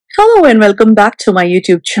Hello and welcome back to my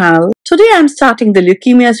YouTube channel. Today I am starting the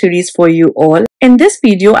leukemia series for you all. In this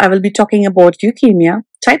video, I will be talking about leukemia,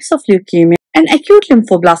 types of leukemia, and acute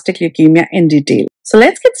lymphoblastic leukemia in detail. So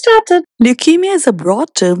let's get started. Leukemia is a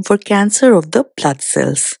broad term for cancer of the blood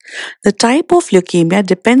cells. The type of leukemia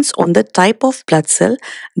depends on the type of blood cell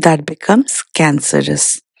that becomes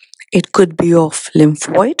cancerous. It could be of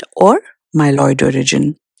lymphoid or myeloid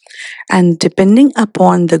origin. And depending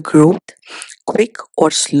upon the growth, quick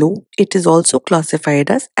or slow, it is also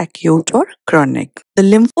classified as acute or chronic. The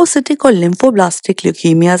lymphocytic or lymphoblastic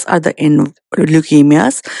leukemias are the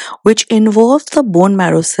leukemias which involve the bone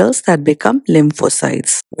marrow cells that become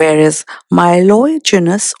lymphocytes, whereas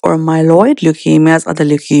myelogenous or myeloid leukemias are the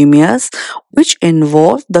leukemias which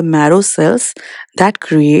involve the marrow cells that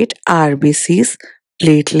create RBCs,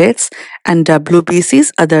 platelets, and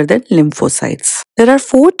WBCs other than lymphocytes. There are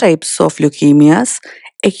four types of leukemias: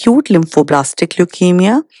 acute lymphoblastic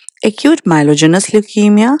leukemia, acute myelogenous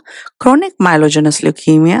leukemia, chronic myelogenous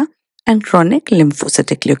leukemia, and chronic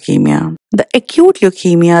lymphocytic leukemia. The acute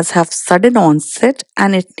leukemias have sudden onset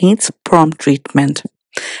and it needs prompt treatment.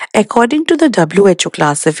 According to the WHO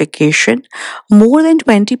classification, more than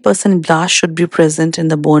 20% blast should be present in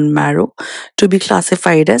the bone marrow to be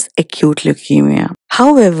classified as acute leukemia.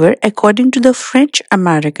 However, according to the French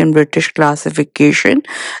American British classification,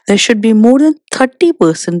 there should be more than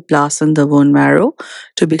 30% blast in the bone marrow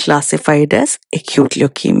to be classified as acute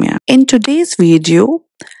leukemia. In today's video,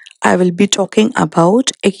 I will be talking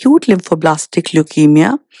about acute lymphoblastic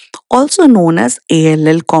leukemia, also known as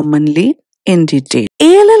ALL commonly, in detail.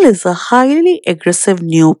 ALL is a highly aggressive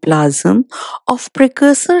neoplasm of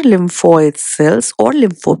precursor lymphoid cells or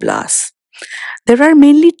lymphoblasts. There are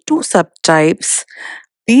mainly two subtypes: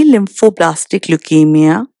 B lymphoblastic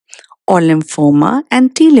leukemia or lymphoma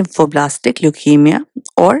and T lymphoblastic leukemia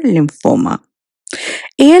or lymphoma.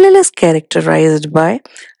 ALL is characterized by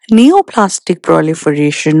neoplastic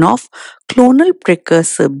proliferation of clonal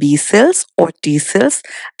precursor B cells or T cells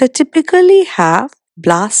that typically have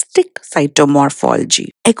blastic cytomorphology.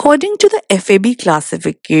 According to the FAB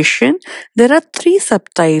classification, there are three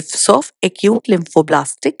subtypes of acute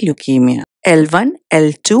lymphoblastic leukemia: L1,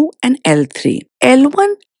 L2, and L3.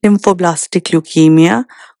 L1 lymphoblastic leukemia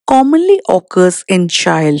commonly occurs in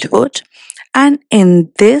childhood, and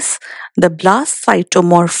in this, the blast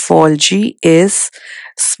cytomorphology is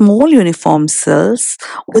small uniform cells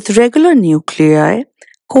with regular nuclei,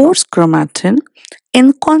 coarse chromatin,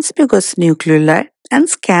 inconspicuous nuclei, and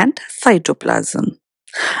scant cytoplasm.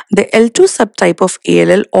 The L2 subtype of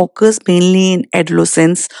ALL occurs mainly in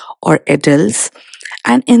adolescents or adults,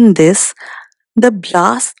 and in this, the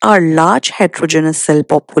blasts are large heterogeneous cell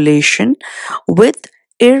population with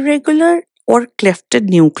irregular or clefted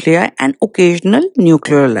nuclei and occasional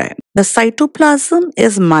nucleoli. The cytoplasm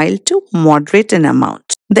is mild to moderate in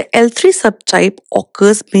amount. The L3 subtype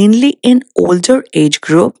occurs mainly in older age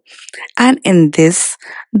group, and in this,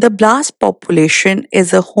 the blast population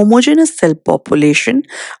is a homogeneous cell population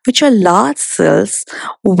which are large cells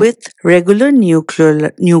with regular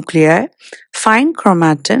nuclei, fine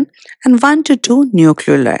chromatin, and 1 to 2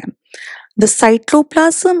 nucleoli. The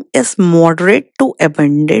cytoplasm is moderate to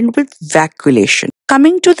abundant with vacuolation.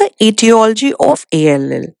 Coming to the etiology of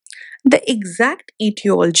ALL, the exact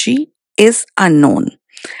etiology is unknown.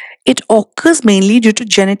 It occurs mainly due to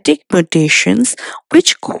genetic mutations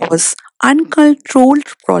which cause uncontrolled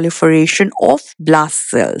proliferation of blast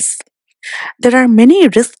cells. There are many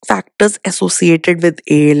risk factors associated with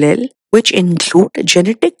ALL, which include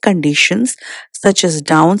genetic conditions such as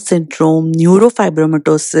Down syndrome,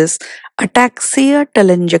 neurofibromatosis, ataxia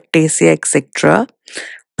telangiectasia, etc.,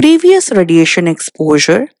 previous radiation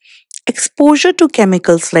exposure, exposure to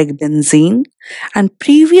chemicals like benzene, and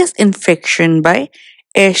previous infection by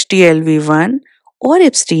HTLV1 or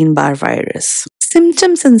Epstein-Barr virus.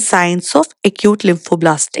 Symptoms and signs of acute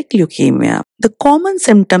lymphoblastic leukemia. The common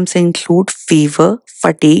symptoms include fever,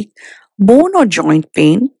 fatigue, bone or joint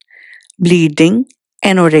pain, bleeding,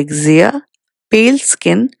 anorexia, pale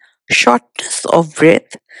skin, shortness of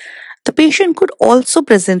breath. The patient could also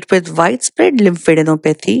present with widespread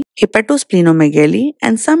lymphadenopathy, hepatosplenomegaly,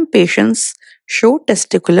 and some patients show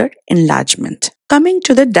testicular enlargement. Coming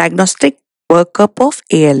to the diagnostic workup of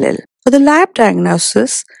ALL. For the lab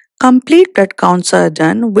diagnosis, complete blood counts are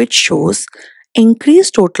done, which shows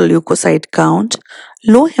increased total leukocyte count,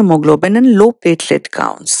 low hemoglobin, and low platelet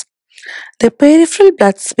counts. The peripheral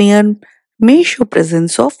blood smear may show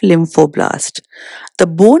presence of lymphoblast. The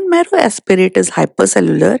bone marrow aspirate is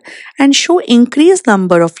hypercellular and show increased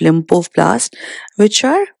number of lymphoblasts which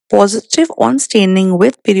are positive on staining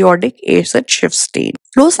with periodic acid shift stain.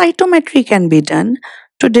 Flow cytometry can be done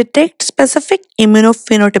to detect specific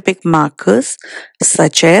immunophenotypic markers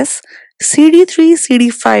such as CD3,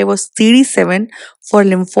 CD5 or CD7 for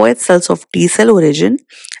lymphoid cells of T cell origin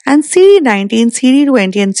and CD19,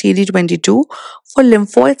 CD20 and CD22 for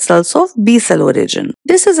lymphoid cells of B cell origin.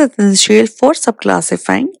 This is essential for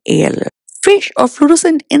subclassifying ALL. FISH or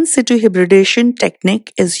fluorescent in situ hybridization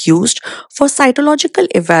technique is used for cytological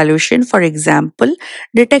evaluation, for example,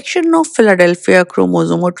 detection of Philadelphia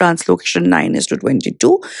chromosome or translocation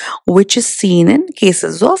 9:22, which is seen in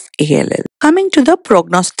cases of ALL. Coming to the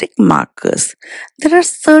prognostic markers, there are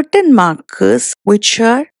certain markers which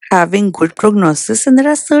are having good prognosis and there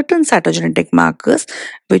are certain cytogenetic markers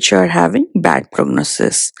which are having bad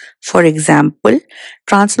prognosis. For example,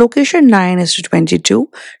 translocation 9:22,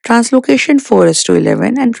 translocation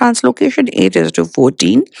 4:11 and translocation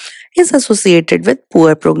 8:14 is associated with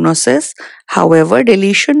poor prognosis. However,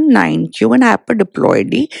 deletion 9q and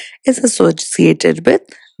haprodiploidy is associated with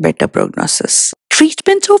better prognosis.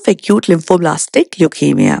 Treatment of acute lymphoblastic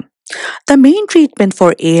leukemia. The main treatment for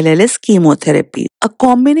ALL is chemotherapy. A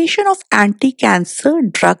combination of anti-cancer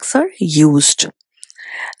drugs are used.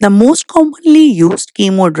 The most commonly used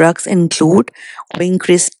chemo drugs include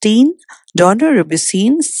vincristine,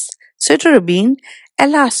 daunorubicin, cytarabine,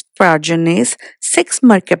 elasparaginase,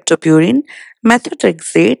 6-mercaptopurine,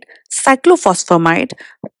 methotrexate, cyclophosphamide,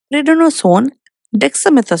 prednisone,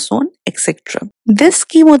 dexamethasone, etc. This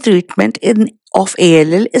chemo treatment of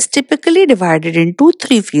ALL is typically divided into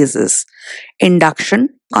three phases: induction,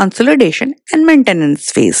 consolidation, and maintenance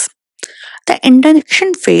phase. The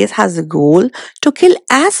induction phase has a goal to kill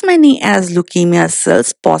as many as leukemia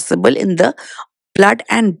cells possible in the blood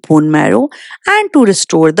and bone marrow and to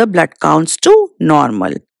restore the blood counts to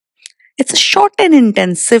normal. It's a short and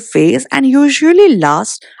intensive phase and usually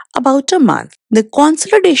lasts about a month. The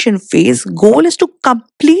consolidation phase goal is to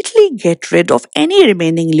completely get rid of any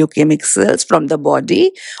remaining leukemic cells from the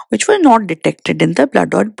body which were not detected in the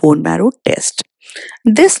blood or bone marrow test.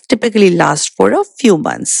 This typically lasts for a few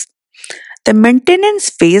months. The maintenance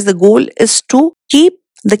phase, the goal is to keep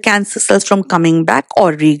the cancer cells from coming back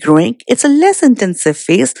or regrowing. It's a less intensive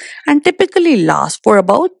phase and typically lasts for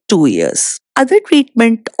about 2 years. Other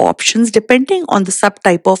treatment options depending on the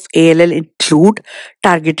subtype of ALL include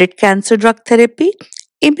targeted cancer drug therapy,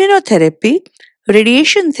 immunotherapy,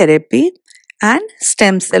 radiation therapy, and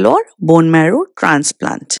stem cell or bone marrow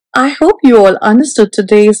transplant. I hope you all understood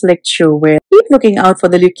today's lecture well. Keep looking out for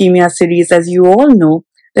the leukemia series. As you all know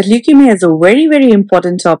that leukemia is a very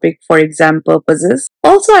important topic for exam purposes.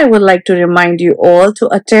 Also, I would like to remind you all to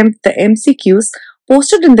attempt the MCQs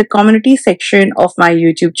posted in the community section of my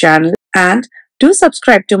YouTube channel and do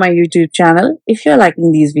subscribe to my YouTube channel if you're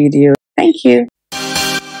liking these videos. Thank you.